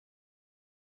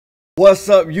What's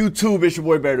up, YouTube? It's your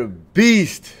boy Bear the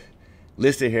Beast.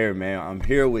 Listen here, man. I'm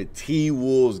here with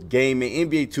T-Wolves Gaming.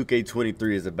 NBA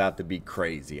 2K23 is about to be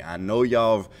crazy. I know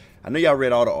y'all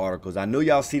read all the articles. I know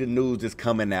y'all see the news that's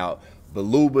coming out.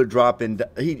 Baluba dropping,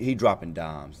 he dropping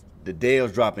dimes. The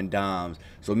Dale's dropping dimes.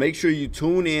 So make sure you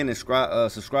tune in and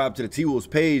subscribe to the T-Wolves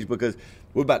page, because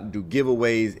we're about to do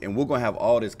giveaways and we're gonna have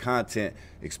all this content,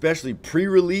 especially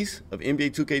pre-release of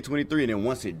NBA 2K23, and then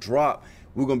once it drops,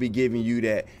 we're gonna be giving you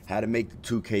that, how to make the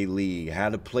 2K league, how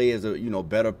to play as a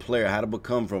better player, how to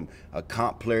become from a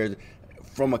comp player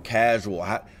from a casual.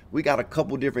 We got a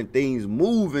couple different things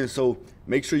moving, so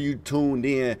make sure you tuned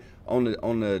in on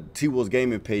the T-Wolves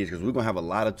Gaming page, because we're gonna have a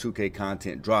lot of 2K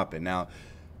content dropping. Now,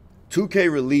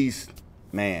 2K released,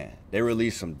 man, they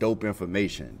released some dope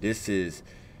information. This is,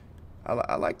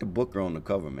 I like the booker on the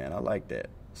cover, man. I like that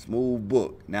smooth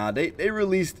book. Now they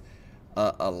released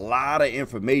a lot of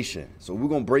information, so we're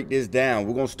gonna break this down.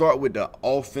 We're gonna start with the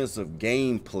offensive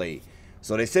gameplay.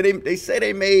 So they say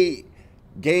they made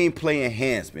gameplay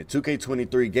enhancement.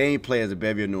 2K23 gameplay has a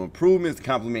bevy of new improvements to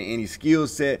complement any skill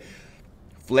set.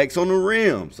 Flex on the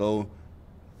rim. So, all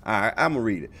right, I'm gonna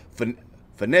read it.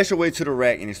 Finesse your way to the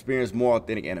rack and experience more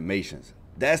authentic animations.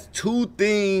 That's two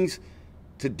things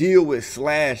to deal with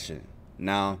slashing.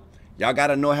 Now, y'all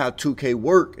gotta know how 2K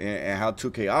work and how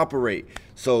 2K operate.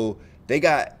 So they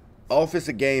got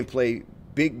offensive gameplay,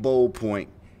 big bold point,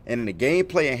 and in the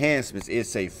gameplay enhancements, it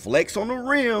say flex on the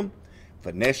rim,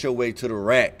 finesse your way to the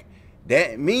rack.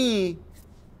 That mean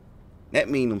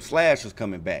them slashers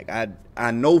coming back.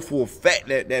 I know for a fact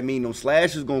that mean them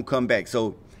slashers gonna come back.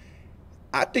 So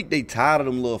I think they tired of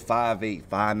them little 5'8",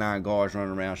 5'9" guards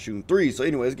running around shooting threes. So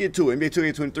anyway, let's get to it. NBA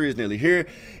 2K23 is nearly here.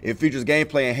 It features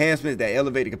gameplay enhancements that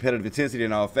elevate the competitive intensity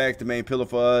in all facts. The main pillar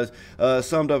for us,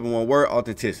 summed up in one word,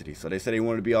 authenticity. So they said they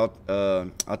wanted to be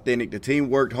authentic. The team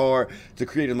worked hard to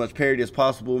create as much parity as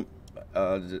possible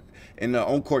in the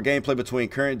on-court gameplay between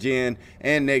current gen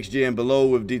and next gen, below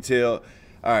with detail.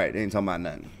 All right, they ain't talking about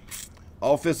nothing.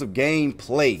 Offensive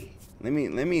gameplay. Let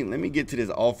me get to this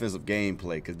offensive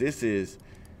gameplay, because this is,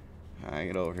 I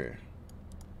get over here.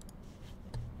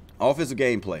 Offensive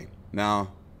gameplay.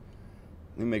 Now,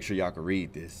 let me make sure y'all can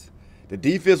read this. The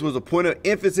defense was a point of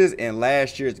emphasis in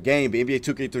last year's game, but NBA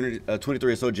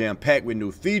 2K23 is so jam-packed with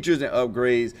new features and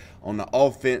upgrades on the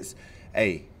offense.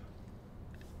 Hey,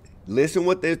 listen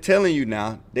what they're telling you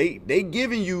now. They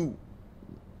giving you,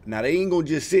 now they ain't gonna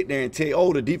just sit there and tell you,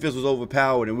 oh, the defense was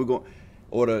overpowered and we're going,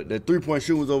 or the three-point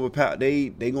shooting was overpowered. They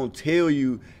gonna tell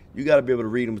you, you gotta be able to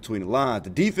read them between the lines. The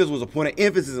defense was a point of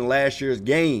emphasis in last year's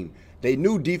game. They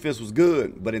knew defense was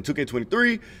good, but in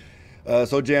 2K23,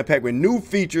 so jam-packed with new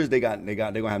features, they're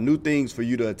gonna have new things for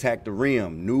you to attack the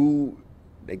rim.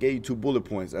 They gave you 2 bullet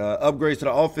points. Upgrades to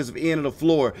the offensive end of the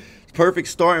floor. Perfect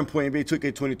starting point. NBA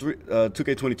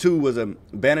 2K22 was a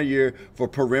banner year for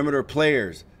perimeter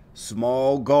players.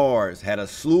 Small guards had a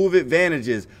slew of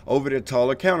advantages over their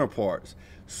taller counterparts.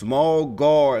 Small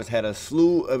guards had a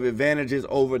slew of advantages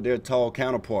over their tall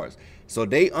counterparts. So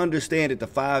they understand that the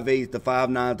 5'8", the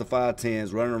 5'9", the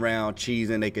 5'10s running around,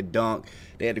 cheesing, they could dunk,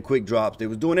 they had the quick drops, they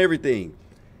was doing everything.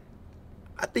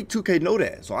 I think 2K know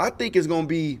that. So I think it's going to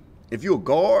be, if you're a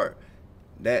guard,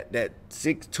 that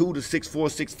 6'2" to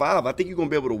 6'4", 6'5", I think you're going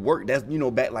to be able to work. That's,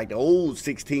 back like the old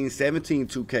 16, 17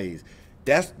 2Ks.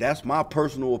 That's my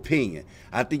personal opinion.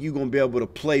 I think you're going to be able to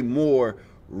play more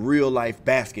real-life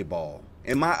basketball.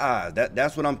 In my eyes,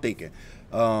 that's what I'm thinking.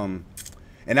 And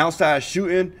outside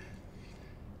shooting,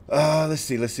 let's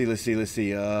see. Let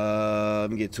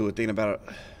me get to it. Thinking about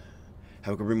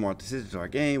how we can bring more authenticity to our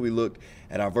game. We looked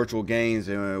at our virtual games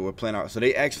and we're playing out.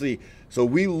 So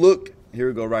we looked, here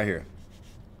we go right here.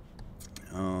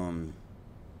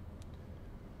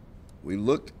 We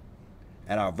looked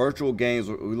at our virtual games.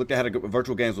 We looked at how the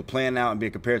virtual games were playing out and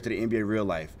being compared to the NBA real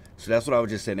life. So that's what I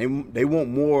was just saying. They want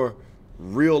more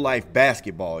real life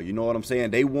basketball. You know what I'm saying?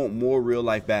 They want more real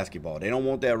life basketball. They don't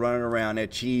want that running around,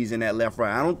 that cheese and that left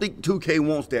right. I don't think 2K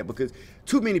wants that, because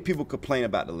too many people complain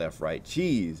about the left right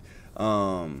cheese.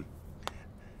 So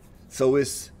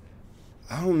it's,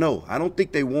 I don't know. I don't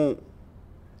think they want,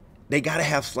 they got to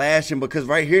have slashing, because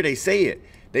right here they say it.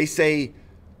 They say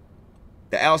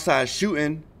the outside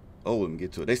shooting, oh, let me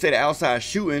get to it. They say the outside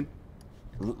shooting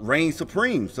reigns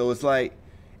supreme. So it's like,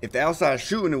 if the outside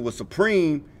shooting was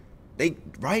supreme,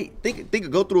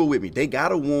 go through it with me. They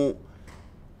gotta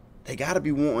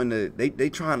be wanting to, they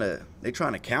trying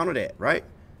to counter that, right?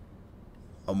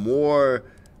 A more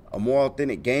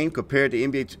authentic game compared to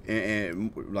NBA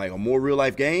and like a more real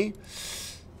life game.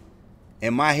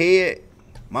 In my head,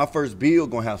 my first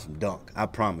build gonna have some dunk. I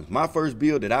promise. My first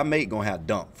build that I make gonna have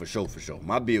dunk for sure.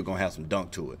 My build gonna have some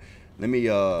dunk to it. let me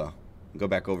go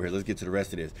back over here. Let's get to the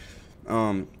rest of this.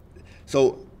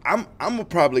 So I'm gonna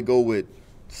probably go with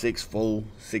 6'4",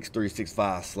 6'3",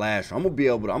 6'5" slasher. I'm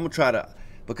gonna try to,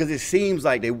 because it seems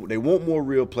like they want more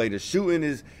real play. The shooting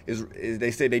is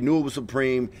they say they knew it was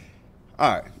supreme.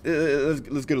 All right,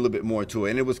 let's get a little bit more into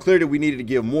it. And it was clear that we needed to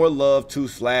give more love to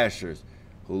slashers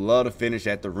who love to finish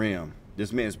at the rim.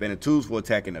 This meant spending tools for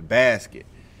attacking the basket.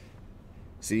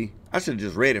 See, I should have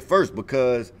just read it first,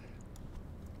 because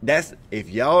that's, if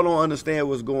y'all don't understand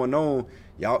what's going on,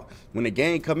 y'all, when the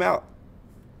game come out,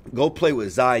 go play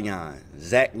with Zion,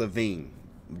 Zach LaVine,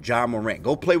 Ja Morant.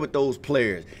 Go play with those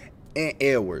players and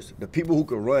Edwards, the people who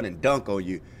can run and dunk on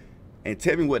you, and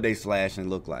tell me what they slashing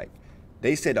look like.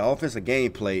 They said the offensive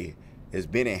gameplay has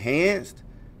been enhanced.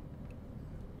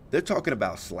 They're talking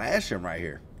about slashing right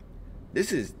here.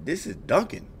 This is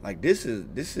dunking. Like, this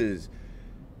is.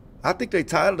 I think they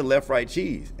tired of the left-right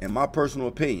cheese, in my personal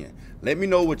opinion. Let me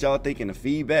know what y'all think in the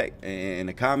feedback and in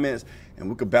the comments, and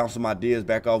we could bounce some ideas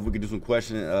back off. We could do some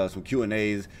questions, some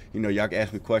Q&As. You know, y'all can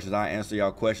ask me questions. I'll answer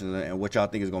y'all questions and what y'all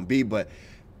think is going to be. But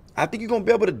I think you're going to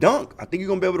be able to dunk. I think you're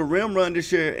going to be able to rim run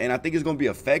this year, and I think it's going to be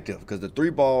effective, because the three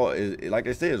ball is, like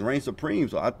I said, is reign supreme.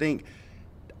 So I think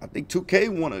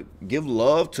 2K want to give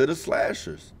love to the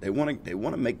slashers. They want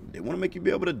to make you be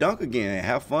able to dunk again and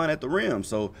have fun at the rim.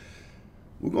 So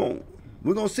we're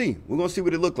gonna see. We're gonna see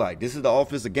what it look like. This is the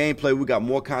offensive gameplay. We got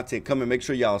more content coming. Make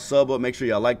sure y'all sub up. Make sure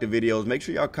y'all like the videos. Make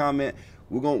sure y'all comment.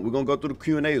 We're gonna go through the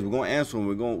Q&As. We're gonna answer them.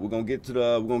 We're gonna get to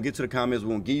the comments.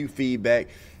 We're gonna give you feedback.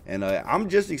 And I'm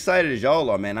just excited as y'all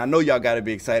are, man. I know y'all gotta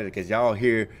be excited, because y'all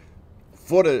here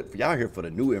for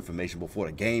the new information before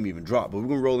the game even dropped. But we're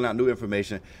gonna rolling out new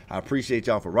information. I appreciate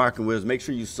y'all for rocking with us. Make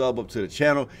sure you sub up to the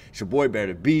channel. It's your boy Bear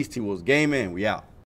the Beast. T Wolves Gaming, and we out.